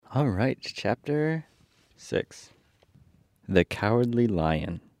All right, chapter 6. The Cowardly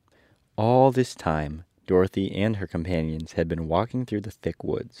Lion. All this time, Dorothy and her companions had been walking through the thick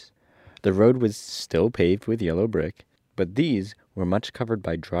woods. The road was still paved with yellow brick, but these were much covered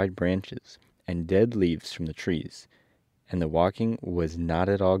by dried branches and dead leaves from the trees, and the walking was not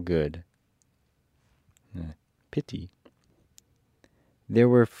at all good. Pity. There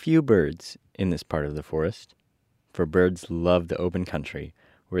were few birds in this part of the forest, for birds love the open country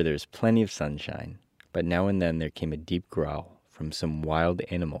where there's plenty of sunshine, but now and then there came a deep growl from some wild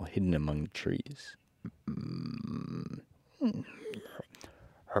animal hidden among the trees.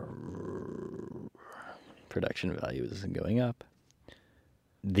 Production value isn't going up.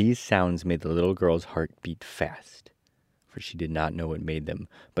 These sounds made the little girl's heart beat fast, for she did not know what made them,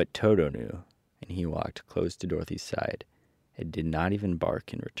 but Toto knew, and he walked close to Dorothy's side and did not even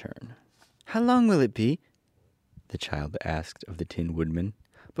bark in return. "How long will it be," the child asked of the Tin Woodman,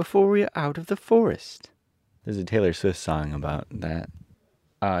 "before we are out of the forest?" There's a Taylor Swift song about that.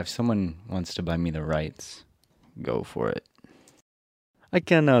 If someone wants to buy me the rights, go for it. "I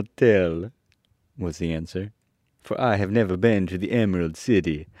cannot tell," was the answer, "for I have never been to the Emerald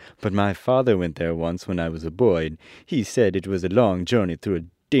City, but my father went there once when I was a boy, and he said it was a long journey through a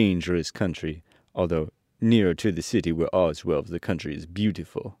dangerous country, although nearer to the city where Oz dwells the country is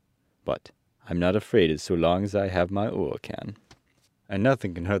beautiful. But I'm not afraid so long as I have my oil can. And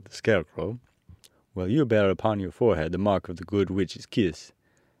nothing can hurt the Scarecrow. Well, you bear upon your forehead the mark of the good witch's kiss,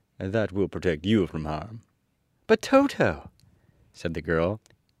 and that will protect you from harm." "But Toto," said the girl,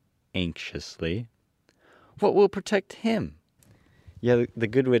 anxiously, "what will protect him?" Yeah, the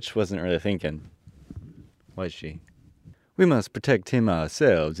good witch wasn't really thinking, was she? "We must protect him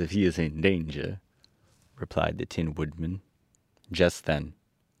ourselves if he is in danger," replied the Tin Woodman. Just then,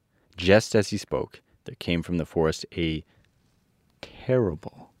 just as he spoke, there came from the forest a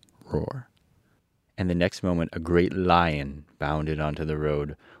terrible roar, and the next moment a great lion bounded onto the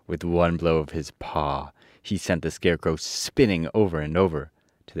road. With one blow of his paw, he sent the Scarecrow spinning over and over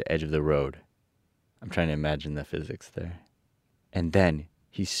to the edge of the road. I'm trying to imagine the physics there. And then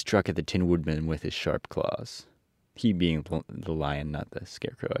he struck at the Tin Woodman with his sharp claws. He being the lion, not the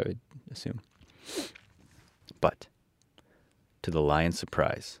Scarecrow, I would assume. But, to the lion's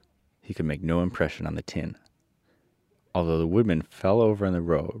surprise, he could make no impression on the tin. Although the woodman fell over in the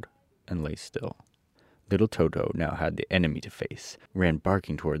road and lay still, little Toto now had the enemy to face, ran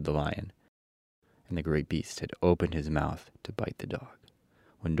barking toward the lion, and the great beast had opened his mouth to bite the dog,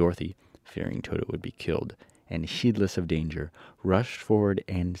 when Dorothy, fearing Toto would be killed, and heedless of danger, rushed forward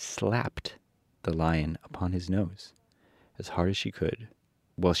and slapped the lion upon his nose as hard as she could,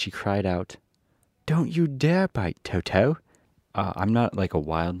 while she cried out, "Don't you dare bite, Toto!" I'm not like a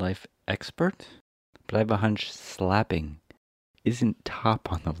wildlife expert, but I have a hunch slapping isn't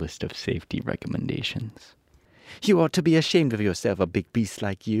top on the list of safety recommendations. "You ought to be ashamed of yourself, a big beast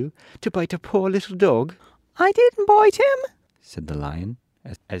like you, to bite a poor little dog." "I didn't bite him," said the lion,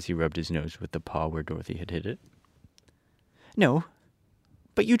 as he rubbed his nose with the paw where Dorothy had hit it. "No,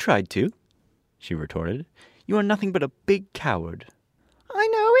 but you tried to," she retorted. "You are nothing but a big coward." "I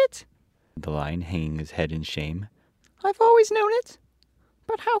know it," said the lion, hanging his head in shame. "I've always known it.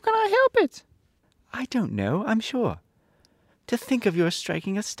 But how can I help it?" "I don't know, I'm sure. To think of your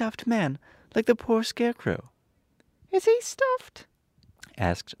striking a stuffed man, like the poor Scarecrow." "Is he stuffed?"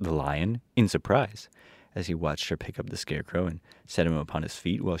 asked the lion, in surprise, as he watched her pick up the Scarecrow and set him upon his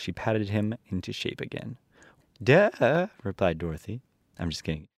feet while she patted him into shape again. "Duh," replied Dorothy. I'm just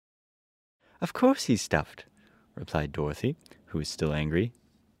kidding. "Of course he's stuffed," replied Dorothy, who was still angry.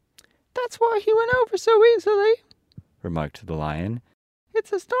 "That's why he went over so easily," remarked the lion.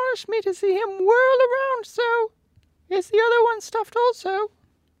 "It's astonished me to see him whirl around so. Is the other one stuffed also?"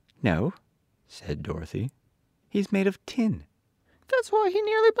 "No," said Dorothy. "He's made of tin." "That's why he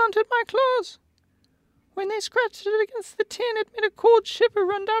nearly blunted my claws. When they scratched it against the tin, it made a cold shiver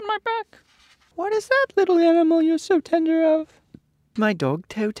run down my back." "What is that little animal you're so tender of?" "My dog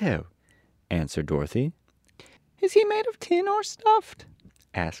Toto," answered Dorothy. "Is he made of tin or stuffed?"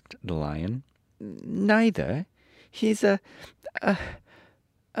 asked the lion. "Neither. He's a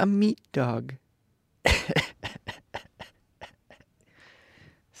meat dog,"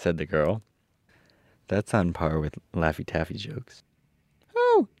 said the girl. That's on par with Laffy Taffy jokes.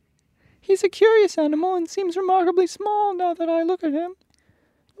 "Oh, he's a curious animal and seems remarkably small now that I look at him.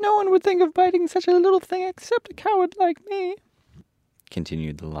 No one would think of biting such a little thing except a coward like me,"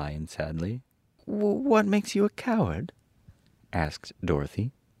 continued the lion sadly. "What makes you a coward?" asked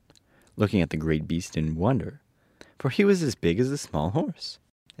Dorothy, looking at the great beast in wonder, for he was as big as a small horse.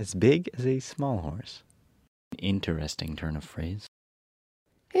 As big as a small horse. Interesting turn of phrase.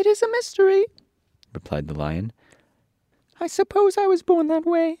 "It is a mystery," replied the lion. "I suppose I was born that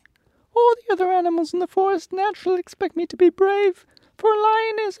way. All the other animals in the forest naturally expect me to be brave, for a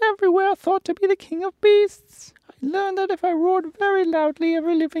lion is everywhere thought to be the king of beasts. I learned that if I roared very loudly,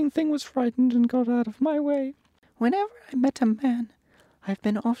 every living thing was frightened and got out of my way. Whenever I met a man I've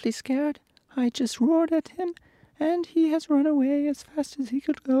been awfully scared, I just roared at him, and he has run away as fast as he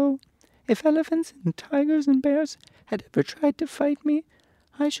could go. If elephants and tigers and bears had ever tried to fight me,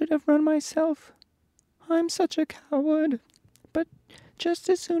 I should have run myself. I'm such a coward. But just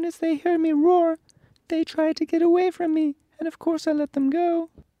as soon as they hear me roar, they try to get away from me, and of course I let them go."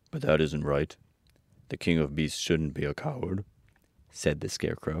 "But that isn't right. The king of beasts shouldn't be a coward," said the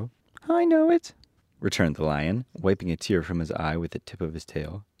scarecrow. "I know it," returned the lion, wiping a tear from his eye with the tip of his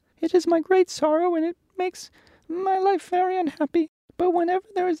tail. "It is my great sorrow, and it makes my life very unhappy. But whenever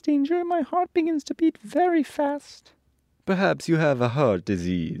there is danger, my heart begins to beat very fast." "Perhaps you have a heart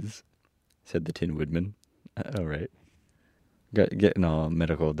disease," said the Tin Woodman. All right. Getting all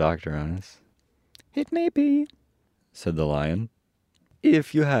medical doctor on us. "It may be," said the lion.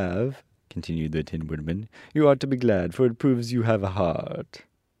 "If you have," continued the Tin Woodman, "you ought to be glad, for it proves you have a heart."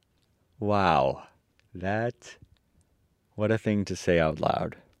 Wow. What a thing to say out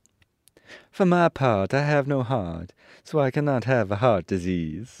loud. "For my part, I have no heart, so I cannot have a heart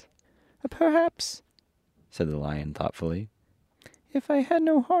disease." "Perhaps," said the lion thoughtfully. "if I had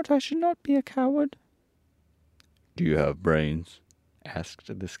no heart, I should not be a coward." "Do you have brains?"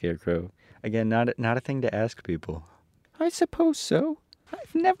 asked the scarecrow. Again, not a thing to ask people. "I suppose so.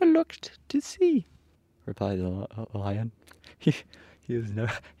 I've never looked to see," replied the lion. He's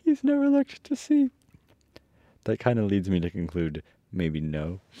never looked to see. That kind of leads me to conclude maybe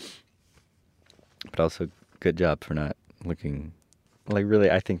no. But also, good job for not looking. Like,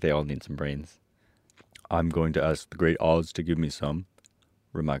 really, I think they all need some brains. "I'm going to ask the great Oz to give me some,"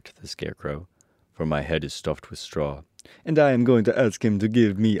 remarked the scarecrow, "for my head is stuffed with straw." "And I am going to ask him to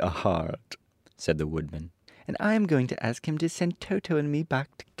give me a heart," said the woodman. "And I am going to ask him to send Toto and me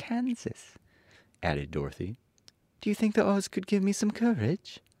back to Kansas," added Dorothy. "Do you think the Oz could give me some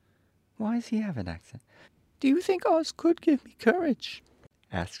courage?" Why does he have an accent? "Do you think Oz could give me courage?"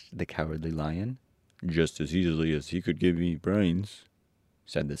 asked the cowardly lion. "Just as easily as he could give me brains,"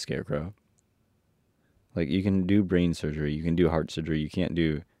 said the scarecrow. Like, you can do brain surgery, you can do heart surgery, you can't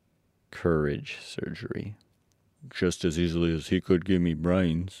do courage surgery. "Just as easily as he could give me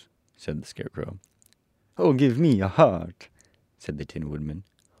brains," said the scarecrow. "Oh, give me a heart," said the Tin Woodman.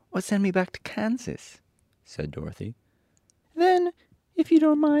 "Or send me back to Kansas," said Dorothy. "Then, if you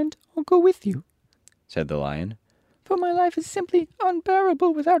don't mind, I'll go with you," said the lion. "for my life is simply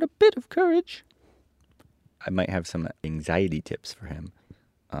unbearable without a bit of courage." I might have some anxiety tips for him.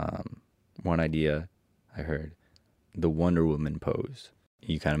 One idea I heard, the Wonder Woman pose.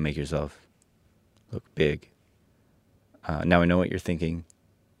 You kind of make yourself look big. Now I know what you're thinking.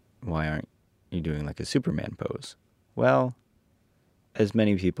 Why aren't you doing like a Superman pose? Well, as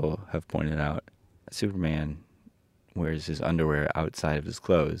many people have pointed out, Superman wears his underwear outside of his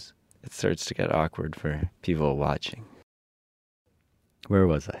clothes. It starts to get awkward for people watching. Where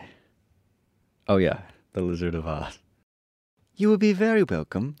was I? Oh yeah, the Lizard of Oz. "You will be very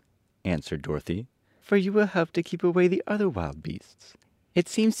welcome," answered Dorothy, "for you will help to keep away the other wild beasts. It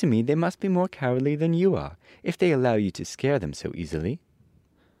seems to me they must be more cowardly than you are, if they allow you to scare them so easily."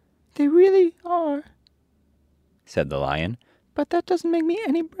 "They really are," said the lion. "but that doesn't make me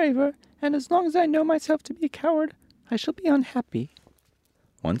any braver, and as long as I know myself to be a coward, I shall be unhappy."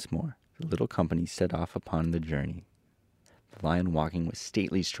 Once more, the little company set off upon the journey, the lion walking with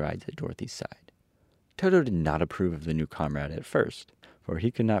stately strides at Dorothy's side. Toto did not approve of the new comrade at first, for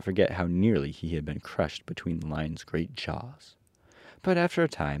he could not forget how nearly he had been crushed between the lion's great jaws. But after a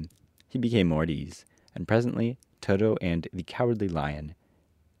time, he became more at ease, and presently Toto and the cowardly lion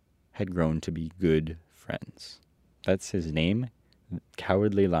had grown to be good friends. That's his name,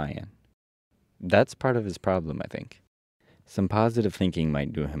 Cowardly Lion. That's part of his problem, I think. Some positive thinking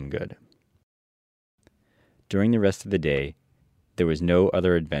might do him good. During the rest of the day, there was no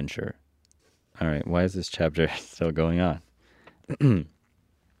other adventure. All right, why is this chapter still going on?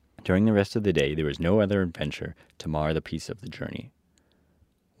 During the rest of the day, there was no other adventure to mar the peace of the journey.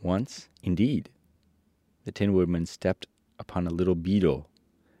 Once, indeed, the Tin Woodman stepped upon a little beetle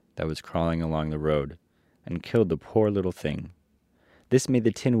that was crawling along the road and killed the poor little thing. This made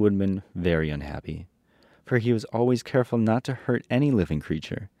the Tin Woodman very unhappy, for he was always careful not to hurt any living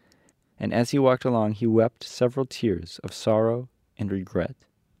creature, and as he walked along he wept several tears of sorrow and regret.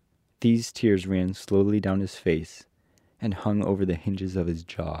 These tears ran slowly down his face and hung over the hinges of his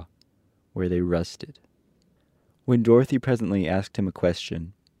jaw, where they rested. When Dorothy presently asked him a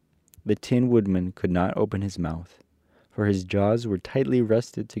question, The Tin Woodman could not open his mouth, for his jaws were tightly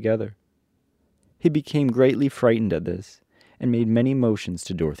rested together. He became greatly frightened at this, and made many motions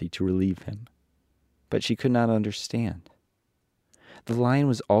to Dorothy to relieve him. But she could not understand. The lion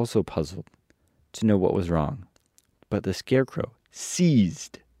was also puzzled to know what was wrong, but the Scarecrow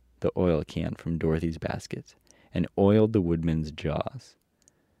seized the oil can from Dorothy's basket and oiled the woodman's jaws,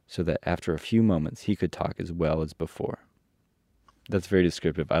 so that after a few moments he could talk as well as before. That's very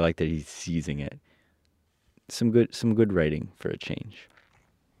descriptive. I like that he's seizing it. Some good writing for a change.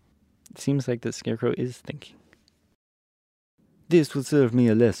 It seems like the Scarecrow is thinking. "This will serve me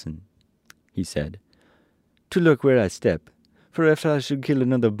a lesson," he said, "to look where I step, for if I should kill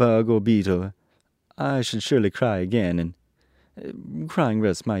another bug or beetle, I should surely cry again, and crying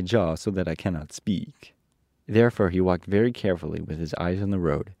rests my jaw so that I cannot speak." Therefore he walked very carefully with his eyes on the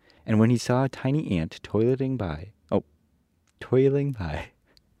road, and when he saw a tiny ant toiling by,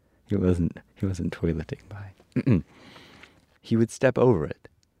 he wasn't toileting by, he would step over it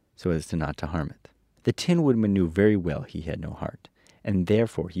so as not to harm it. The Tin Woodman knew very well he had no heart, and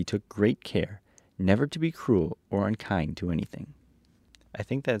therefore he took great care never to be cruel or unkind to anything. I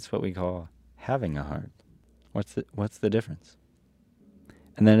think that's what we call having a heart. What's the difference?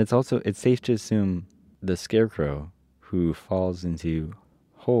 And then it's safe to assume the Scarecrow, who falls into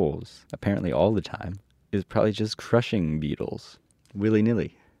holes apparently all the time, is probably just crushing beetles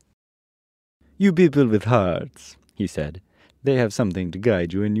willy-nilly. "You people with hearts," he said, "they have something to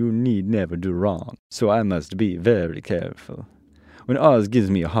guide you, and you need never do wrong, so I must be very careful. When Oz gives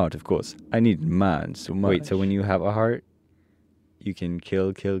me a heart, of course, I needn't mind so much." Wait, so when you have a heart, you can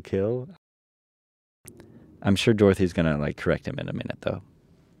kill? I'm sure Dorothy's gonna correct him in a minute, though.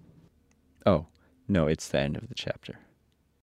 Oh, no, it's the end of the chapter.